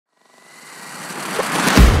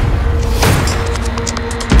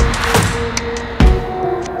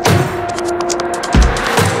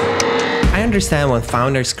understand when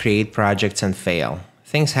founders create projects and fail.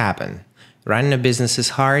 Things happen. Running a business is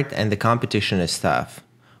hard and the competition is tough.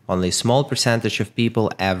 Only a small percentage of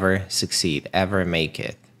people ever succeed, ever make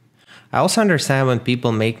it. I also understand when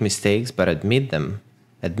people make mistakes but admit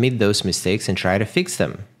those mistakes and try to fix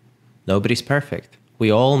them. Nobody's perfect.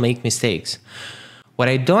 We all make mistakes. What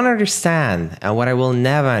I don't understand and what I will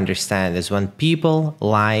never understand is when people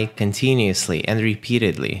lie continuously and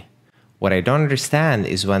repeatedly. What I don't understand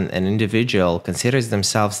is when an individual considers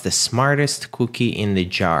themselves the smartest cookie in the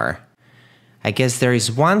jar. I guess there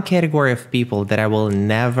is one category of people that I will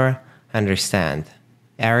never understand.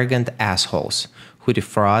 Arrogant assholes who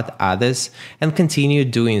defraud others and continue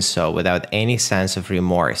doing so without any sense of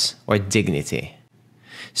remorse or dignity.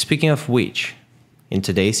 Speaking of which, in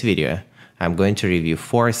today's video, I'm going to review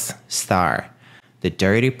Fourth Star, the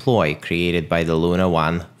dirty ploy created by the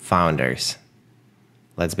LunaOne founders.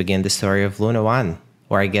 Let's begin the story of LunaOne,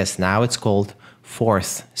 or I guess now it's called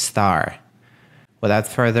Fourth Star. Without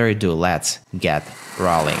further ado, let's get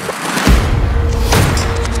rolling.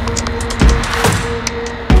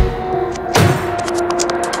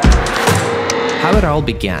 How it all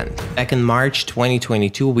began. Back in March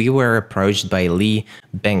 2022, we were approached by Lee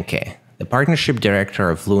Benke, the partnership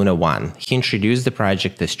director of LunaOne. He introduced the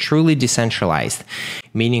project as truly decentralized,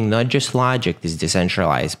 meaning not just logic is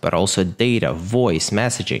decentralized, but also data, voice,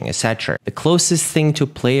 messaging, etc. The closest thing to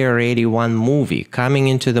player-ready one movie coming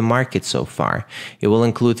into the market so far. It will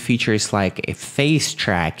include features like a face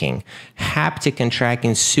tracking, haptic and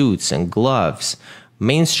tracking suits and gloves,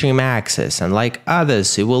 mainstream access, and like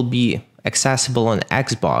others, it will be accessible on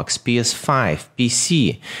Xbox, PS5,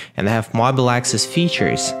 PC, and have mobile access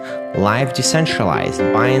features, live decentralized,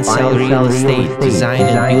 buy and sell real estate, design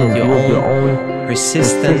and build your own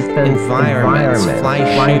persistent environments, fly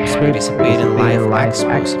ships, participate in live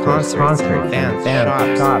expos, concerts, events,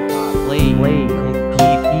 shops, play,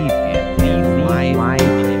 compete, and be live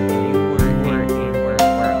in a new world.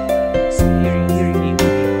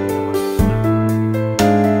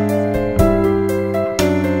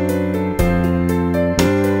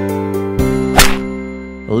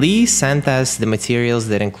 Lee sent us the materials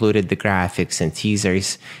that included the graphics and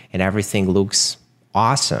teasers, and everything looks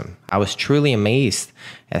awesome. I was truly amazed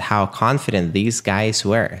at how confident these guys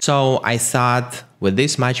were. So I thought, with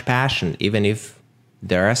this much passion, even if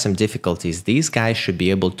there are some difficulties, these guys should be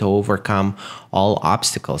able to overcome all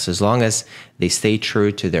obstacles as long as they stay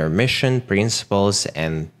true to their mission, principles,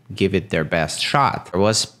 and give it their best shot. There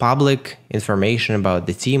was public information about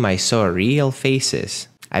the team. I saw real faces.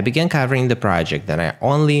 I began covering the project, and I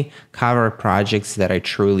only cover projects that I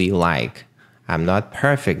truly like. I'm not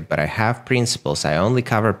perfect, but I have principles. I only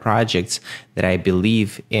cover projects that I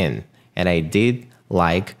believe in, and I did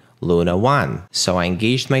like LunaOne. So I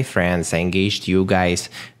engaged my friends, I engaged you guys,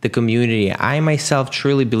 the community. I myself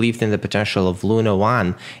truly believed in the potential of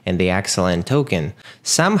LunaOne and the excellent token.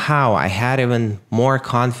 Somehow I had even more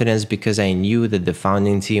confidence because I knew that the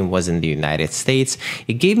founding team was in the United States.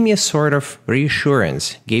 It gave me a sort of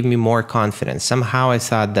reassurance, gave me more confidence. Somehow I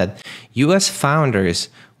thought that US founders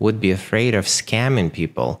would be afraid of scamming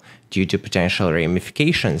people due to potential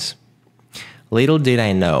ramifications. Little did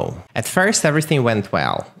I know. At first, everything went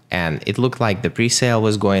well, and it looked like the pre-sale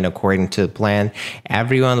was going according to the plan.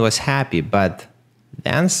 Everyone was happy, but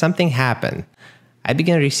then something happened. I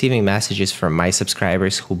began receiving messages from my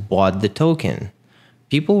subscribers who bought the token.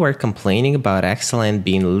 People were complaining about Excellent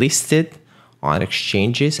being listed on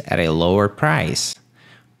exchanges at a lower price.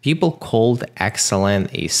 People called Excellent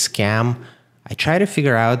a scam. I tried to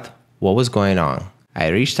figure out what was going on. I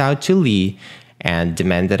reached out to Lee and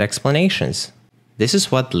demanded explanations. This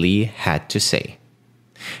is what Lee had to say.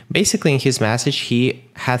 Basically, in his message, he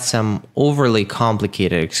had some overly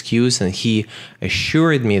complicated excuse, and he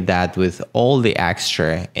assured me that with all the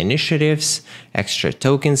extra initiatives, extra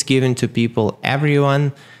tokens given to people,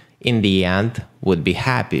 everyone in the end would be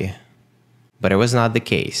happy. But it was not the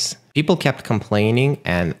case. People kept complaining,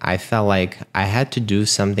 and I felt like I had to do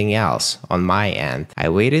something else on my end. I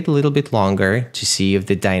waited a little bit longer to see if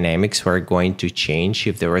the dynamics were going to change,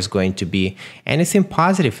 if there was going to be anything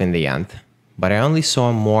positive in the end. But I only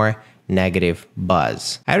saw more negative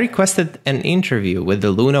buzz. I requested an interview with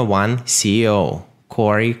the LunaOne CEO,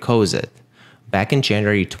 Corey Kozet, back in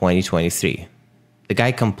January 2023. The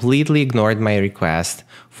guy completely ignored my request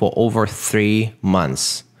for over 3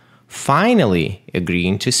 months. Finally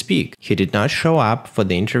agreeing to speak. He did not show up for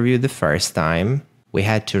the interview the first time. We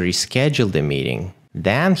had to reschedule the meeting.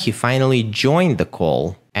 Then he finally joined the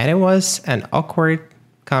call, and it was an awkward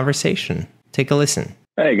conversation. Take a listen.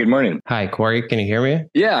 Hey, good morning. Hi, Corey. Can you hear me?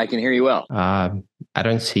 Yeah, I can hear you well. I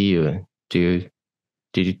don't see you. Did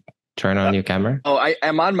you turn on your camera? Oh,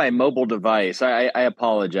 I'm on my mobile device. I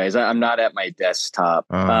apologize. I'm not at my desktop.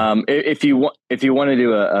 Oh. If you want to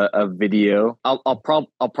do a video, I'll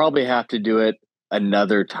probably have to do it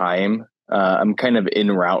another time. I'm kind of en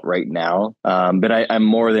route right now, but I'm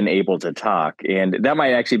more than able to talk, and that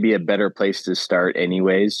might actually be a better place to start,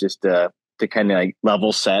 anyways. Just to kind of like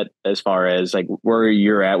level set as far as like where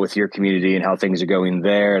you're at with your community and how things are going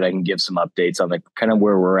there. And I can give some updates on like kind of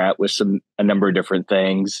where we're at with a number of different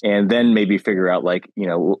things. And then maybe figure out like, you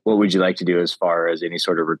know, what would you like to do as far as any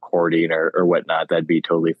sort of recording or whatnot? That'd be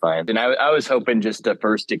totally fine. And I was hoping just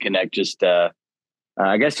first to connect,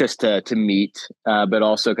 I guess just to meet, but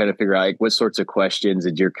also kind of figure out like what sorts of questions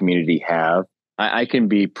did your community have. I can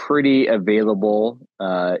be pretty available,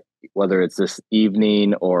 whether it's this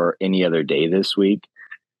evening or any other day this week.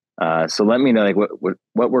 So let me know like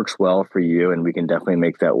what works well for you, and we can definitely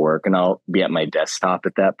make that work. And I'll be at my desktop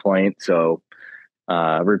at that point, so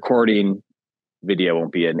recording video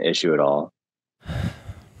won't be an issue at all.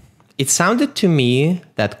 It sounded to me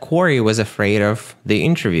that Corey was afraid of the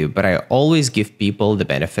interview, but I always give people the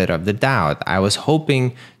benefit of the doubt. I was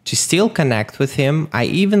hoping to still connect with him. I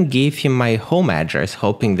even gave him my home address,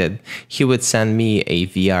 hoping that he would send me a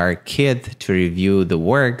VR kit to review the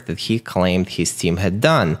work that he claimed his team had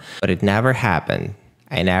done, but it never happened.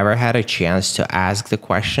 I never had a chance to ask the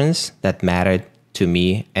questions that mattered to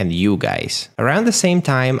me and you guys. Around the same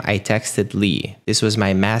time, I texted Lee. This was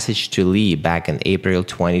my message to Lee back in April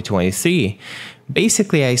 2023.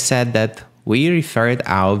 Basically, I said that we referred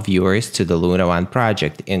our viewers to the LunaOne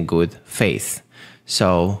project in good faith.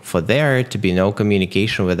 So for there to be no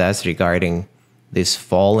communication with us regarding this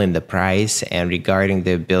fall in the price and regarding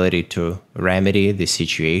the ability to remedy the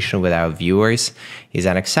situation with our viewers is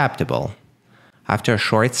unacceptable. After a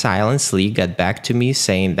short silence, Lee got back to me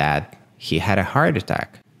saying that he had a heart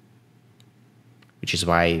attack, which is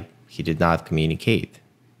why he did not communicate.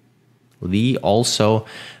 Lee also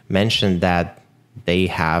mentioned that they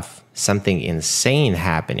have something insane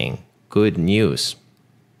happening. Good news.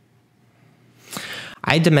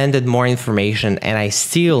 I demanded more information, and I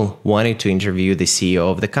still wanted to interview the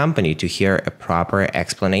CEO of the company to hear a proper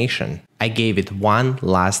explanation. I gave it one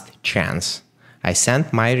last chance. I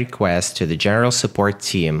sent my request to the general support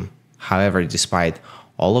team. However, despite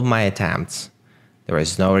all of my attempts, there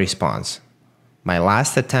was no response. My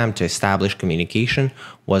last attempt to establish communication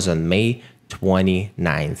was on May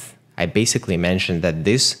 29th. I basically mentioned that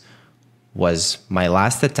this was my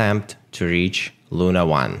last attempt to reach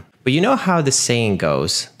LunaOne. But you know how the saying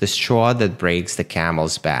goes, the straw that breaks the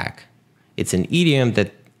camel's back. It's an idiom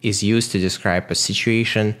that is used to describe a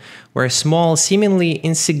situation where a small, seemingly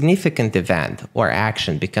insignificant event or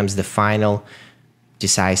action becomes the final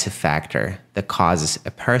decisive factor that causes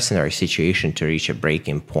a person or a situation to reach a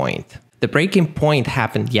breaking point. The breaking point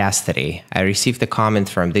happened yesterday. I received a comment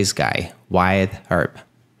from this guy, Wyatt Herb.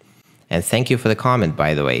 And thank you for the comment,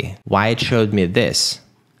 by the way. Wyatt showed me this.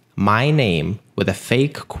 My name with a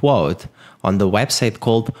fake quote on the website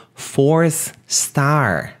called 4th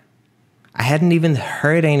Star. I hadn't even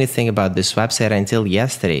heard anything about this website until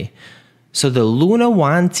yesterday. So the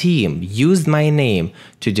LunaOne team used my name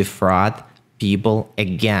to defraud people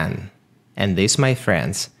again. And this, my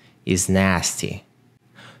friends, is nasty.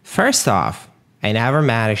 First off, I never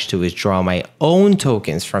managed to withdraw my own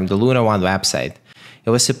tokens from the LunaOne website. It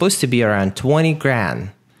was supposed to be around 20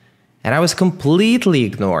 grand. And I was completely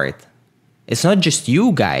ignored. It's not just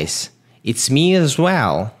you guys, it's me as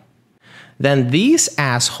well. Then these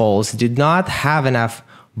assholes did not have enough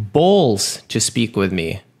balls to speak with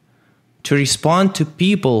me, to respond to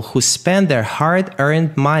people who spent their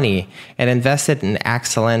hard-earned money and invested in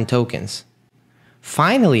excellent tokens.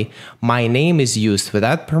 Finally, my name is used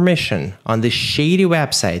without permission on this shady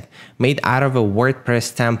website made out of a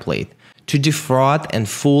WordPress template to defraud and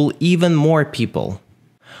fool even more people.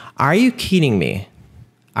 Are you kidding me?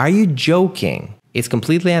 Are you joking? It's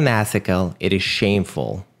completely unethical, it is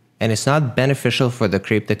shameful, and it's not beneficial for the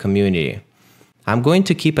crypto community. I'm going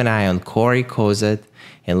to keep an eye on Corey Kozet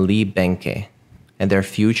and Lee Benke and their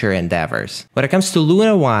future endeavors. When it comes to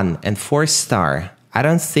LunaOne and 4th Star, I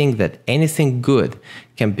don't think that anything good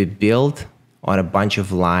can be built on a bunch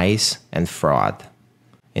of lies and fraud.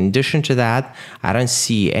 In addition to that, I don't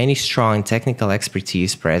see any strong technical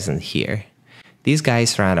expertise present here. These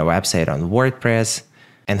guys run a website on WordPress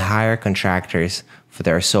and hire contractors for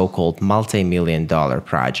their so-called multi-million-dollar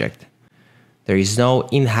project. There is no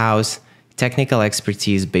in-house technical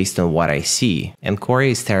expertise based on what I see, and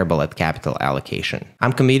Corey is terrible at capital allocation.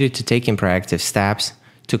 I'm committed to taking proactive steps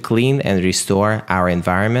to clean and restore our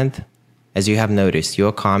environment. As you have noticed,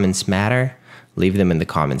 your comments matter. leave them in the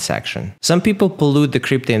comment section. Some people pollute the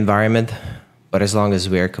crypto environment, but as long as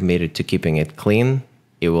we are committed to keeping it clean,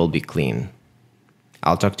 it will be clean.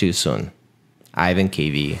 I'll talk to you soon. Ivan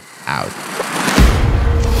KV out.